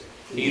buried.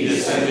 He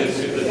descended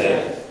to the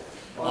dead.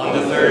 On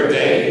the third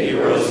day he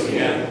rose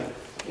again.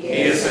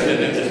 He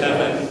ascended into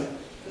heaven.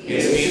 He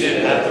is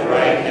seated at the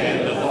right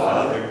hand of the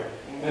Father,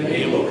 and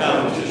he will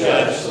come to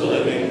judge the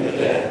living and the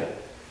dead.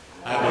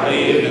 I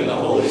believe in the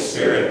Holy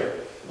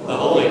Spirit, the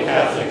Holy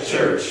Catholic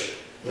Church,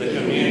 the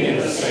communion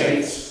of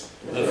saints,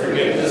 the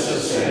forgiveness of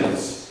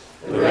sins,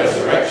 the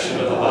resurrection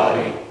of the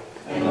body,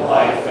 and the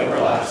life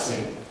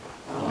everlasting.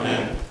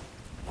 Amen.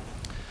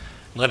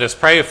 Let us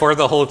pray for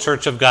the whole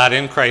Church of God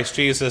in Christ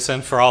Jesus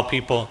and for all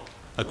people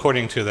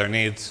according to their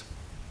needs.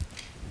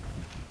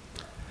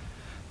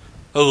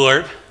 O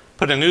Lord,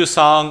 put a new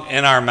song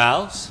in our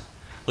mouths.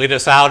 Lead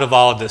us out of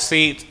all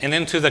deceit and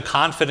into the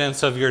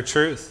confidence of your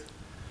truth.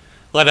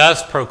 Let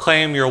us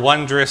proclaim your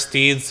wondrous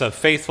deeds of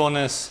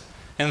faithfulness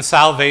and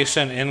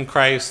salvation in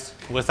Christ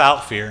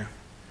without fear.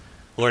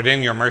 Lord,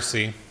 in your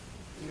mercy.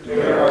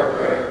 Hear our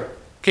prayer.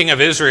 King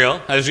of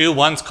Israel, as you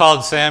once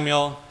called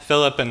Samuel,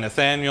 Philip, and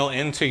Nathanael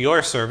into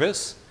your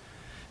service,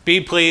 be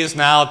pleased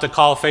now to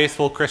call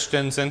faithful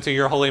Christians into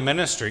your holy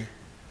ministry.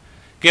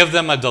 Give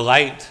them a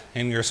delight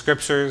in your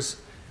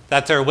scriptures,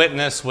 that their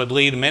witness would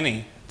lead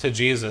many to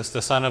Jesus,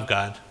 the Son of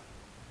God.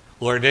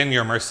 Lord, in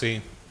your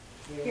mercy.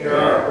 Hear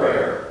our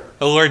prayer.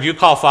 O Lord, you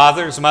call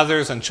fathers,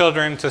 mothers, and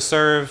children to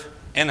serve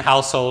in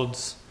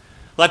households.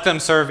 Let them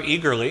serve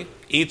eagerly,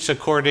 each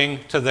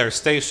according to their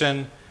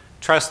station,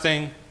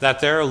 trusting that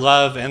their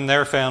love and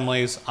their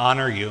families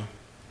honor you.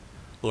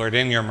 Lord,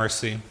 in your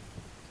mercy.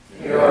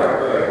 Hear our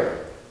prayer.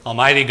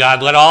 Almighty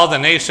God, let all the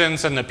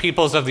nations and the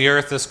peoples of the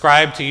earth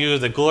ascribe to you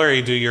the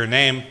glory due your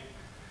name.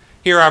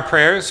 Hear our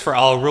prayers for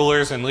all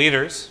rulers and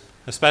leaders,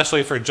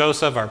 especially for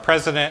Joseph, our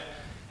president,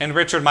 and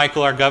Richard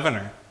Michael, our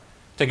governor,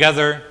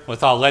 together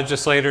with all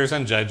legislators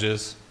and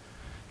judges.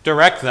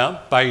 Direct them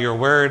by your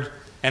word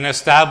and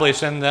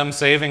establish in them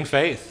saving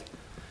faith.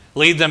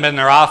 Lead them in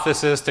their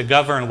offices to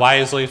govern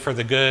wisely for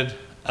the good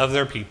of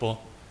their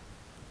people.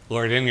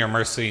 Lord, in your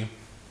mercy.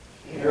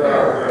 Hear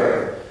our prayer.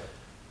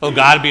 O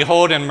God,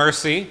 behold in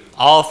mercy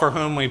all for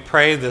whom we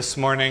pray this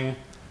morning,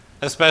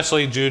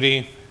 especially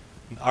Judy,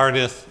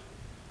 Ardith,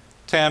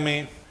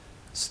 Tammy,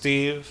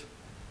 Steve,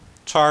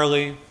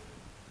 Charlie,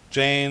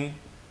 Jane,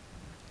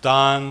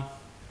 Don,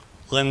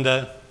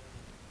 Linda,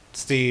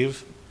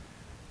 Steve,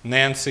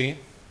 Nancy,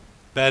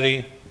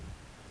 Betty,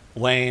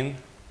 Wayne,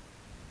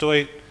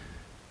 Dwight,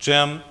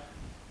 Jim,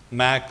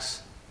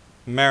 Max,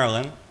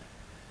 Marilyn,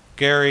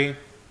 Gary,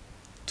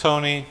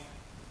 Tony,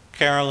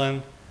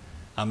 Carolyn,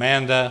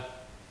 Amanda,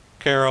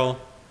 Carol,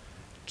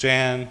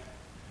 Jan,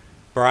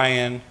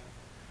 Brian,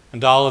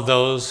 and all of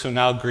those who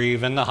now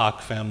grieve in the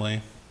Hawk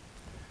family.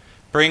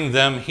 Bring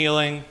them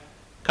healing,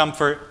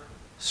 comfort,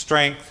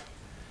 strength,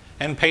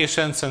 and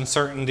patience and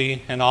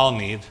certainty in all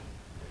need.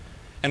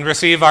 And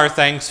receive our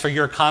thanks for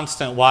your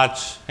constant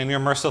watch and your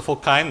merciful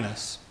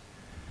kindness.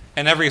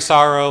 In every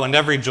sorrow and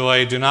every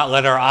joy, do not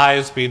let our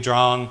eyes be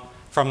drawn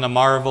from the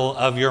marvel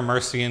of your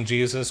mercy in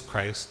Jesus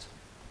Christ.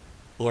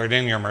 Lord,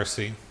 in your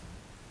mercy.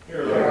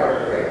 Hear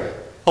our prayer.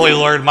 Holy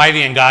Lord,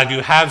 mighty and God, you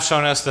have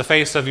shown us the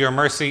face of your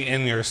mercy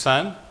in your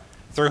Son,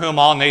 through whom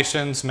all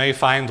nations may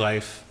find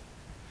life.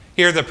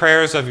 Hear the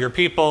prayers of your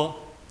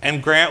people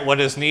and grant what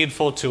is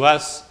needful to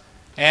us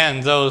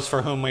and those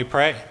for whom we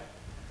pray,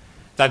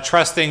 that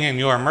trusting in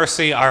your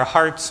mercy, our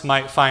hearts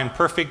might find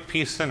perfect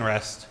peace and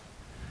rest.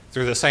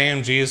 Through the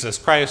same Jesus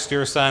Christ,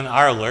 your Son,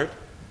 our Lord,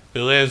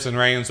 who lives and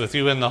reigns with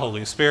you in the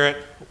Holy Spirit,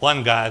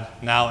 one God,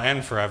 now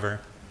and forever.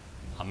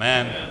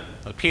 Amen. Amen.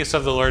 The peace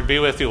of the Lord be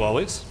with you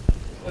always.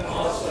 And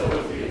also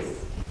with you.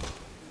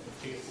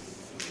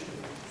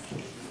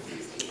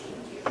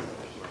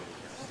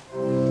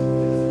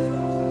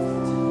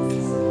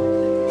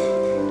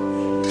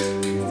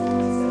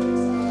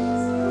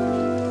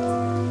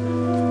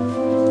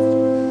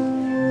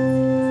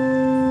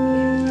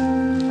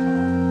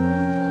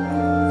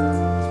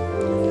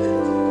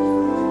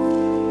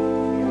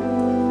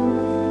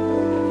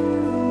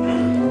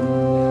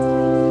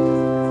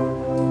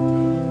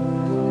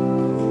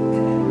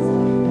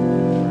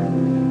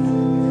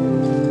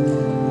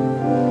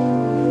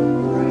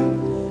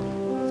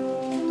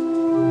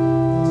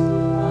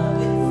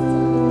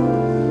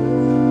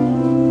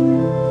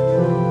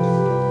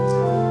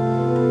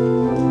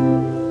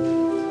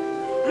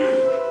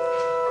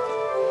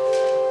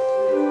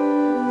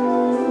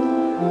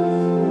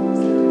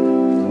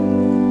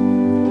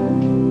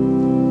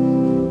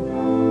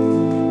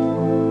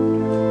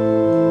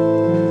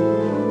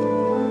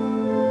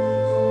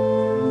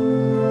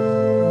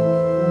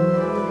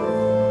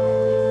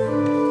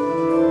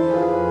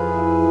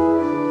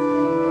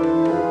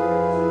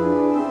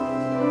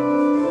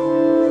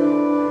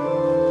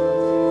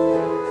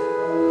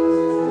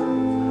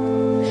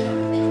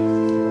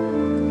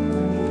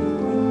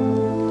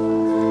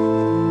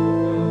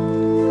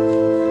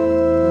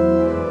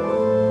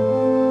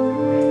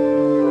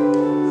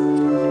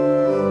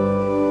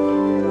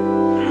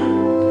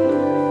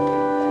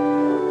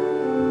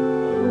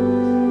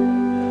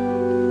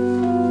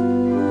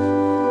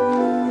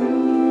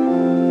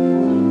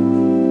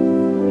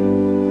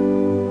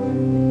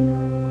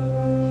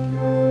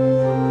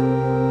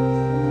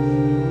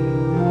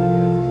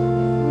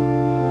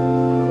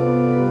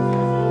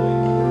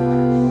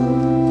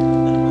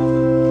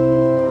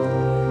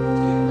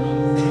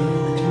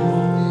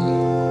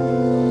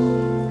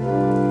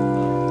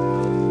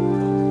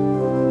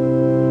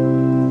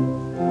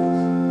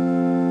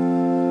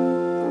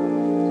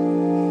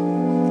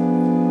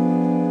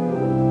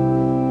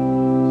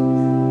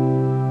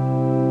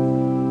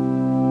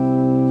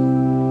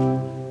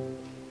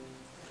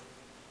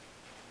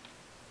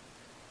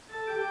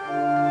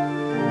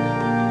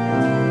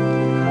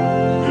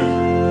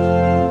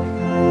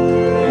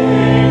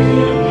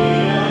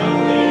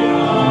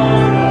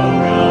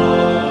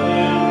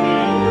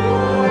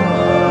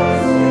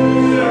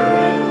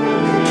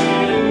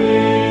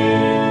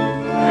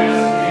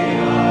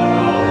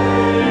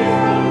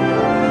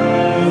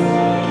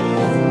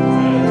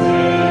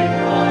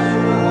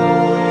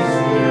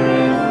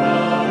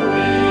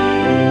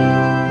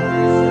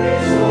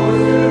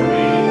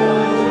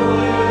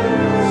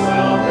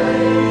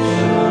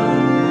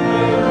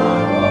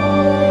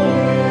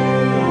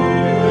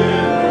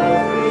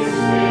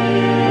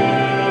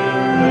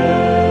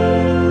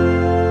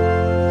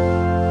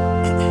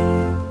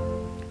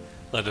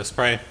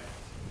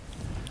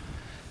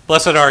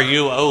 Blessed are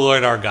you, O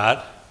Lord our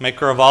God,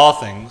 maker of all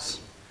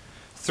things.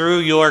 Through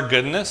your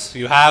goodness,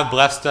 you have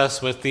blessed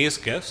us with these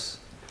gifts.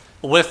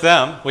 With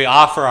them, we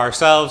offer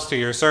ourselves to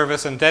your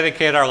service and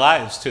dedicate our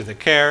lives to the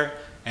care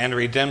and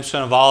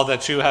redemption of all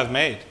that you have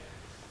made,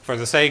 for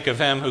the sake of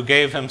him who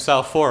gave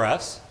himself for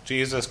us,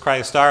 Jesus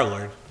Christ our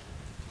Lord.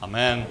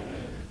 Amen.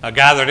 Now,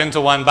 gathered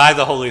into one by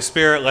the Holy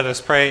Spirit, let us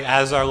pray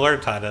as our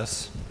Lord taught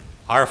us.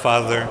 Our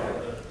Father,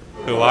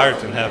 who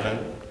art in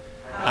heaven,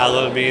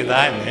 hallowed be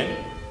thy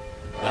name.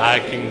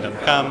 Thy kingdom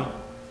come,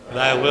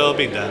 thy will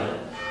be done,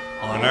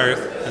 on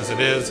earth as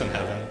it is in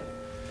heaven.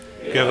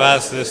 Give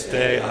us this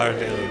day our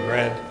daily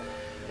bread,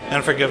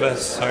 and forgive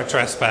us our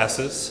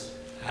trespasses,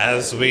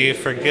 as we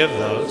forgive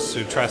those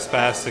who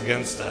trespass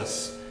against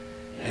us.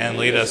 And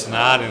lead us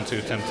not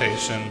into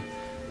temptation,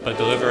 but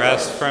deliver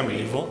us from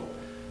evil.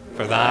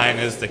 For thine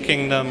is the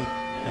kingdom,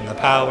 and the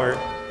power,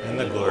 and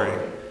the glory,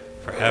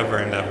 forever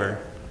and ever.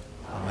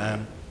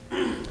 Amen.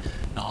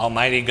 Now,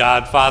 Almighty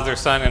God, Father,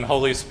 Son, and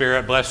Holy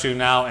Spirit, bless you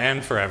now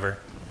and forever.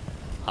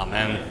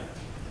 Amen.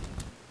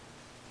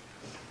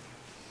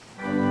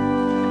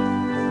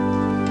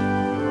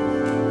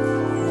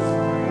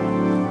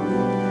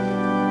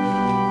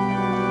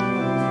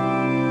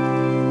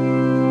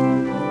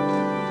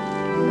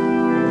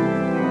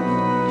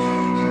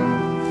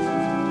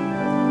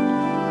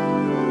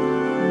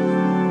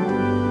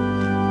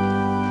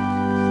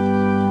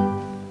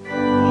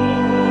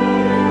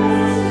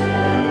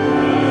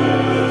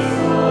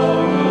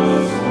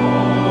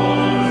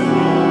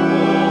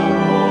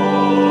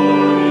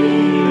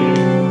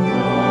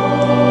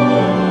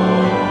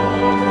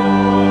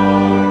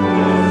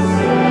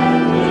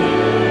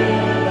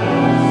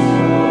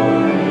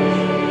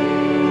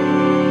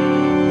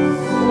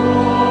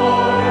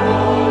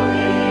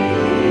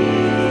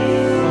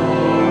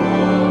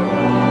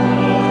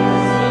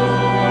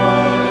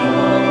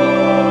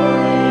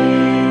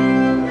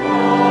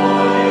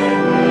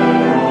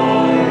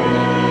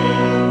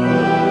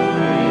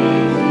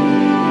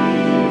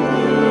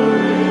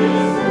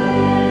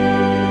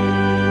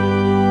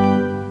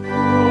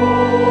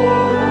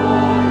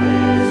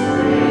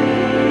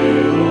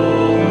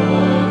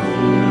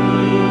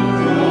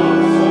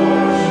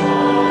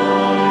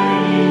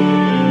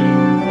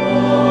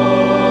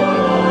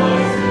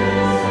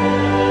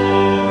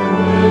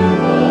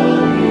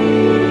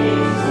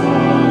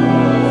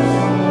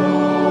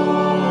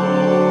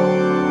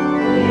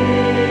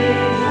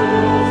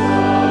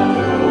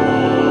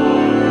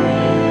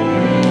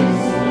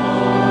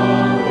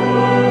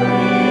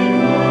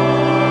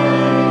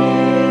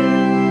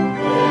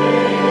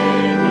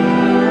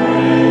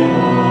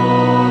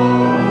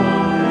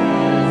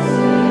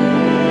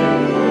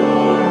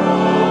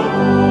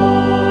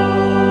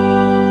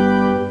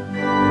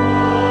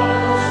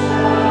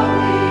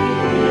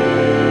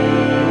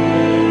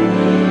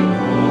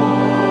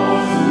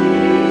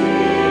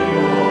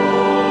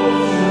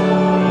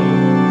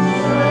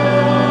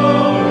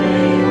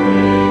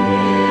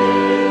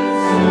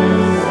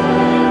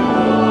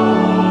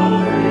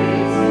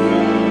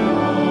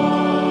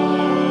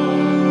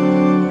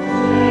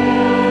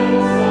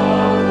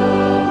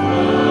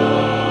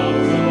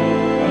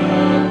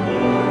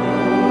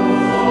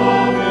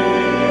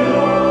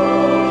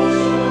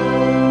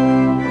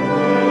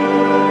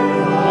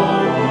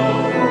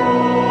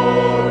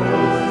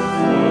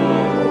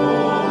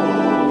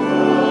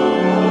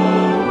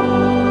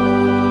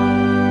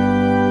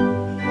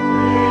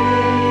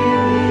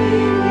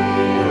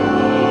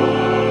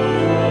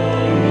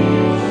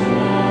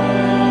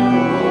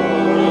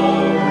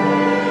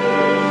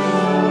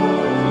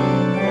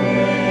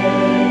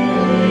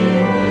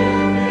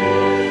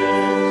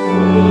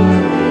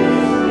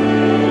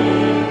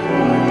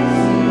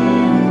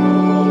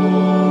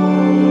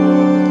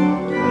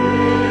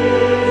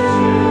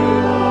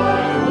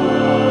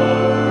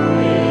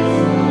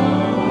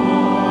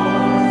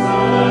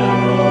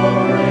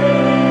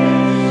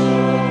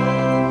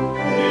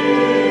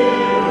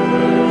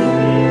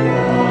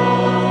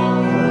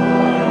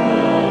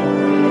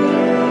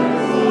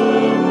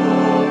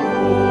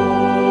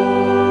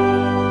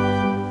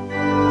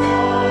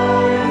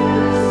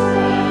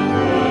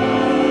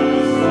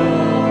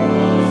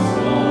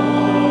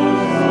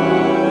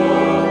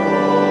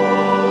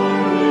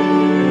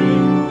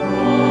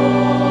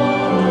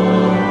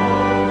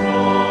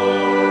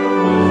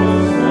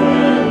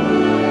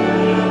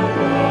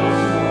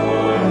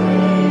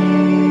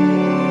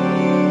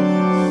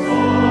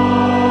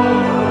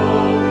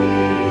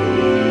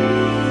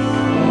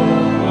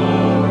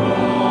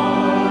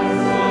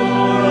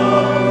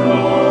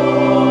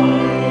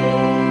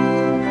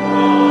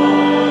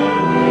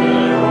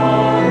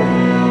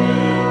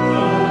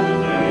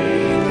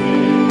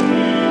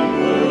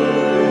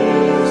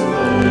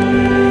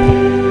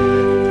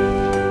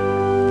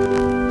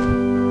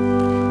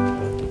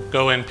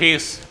 Go in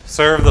peace.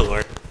 Serve the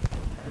Lord.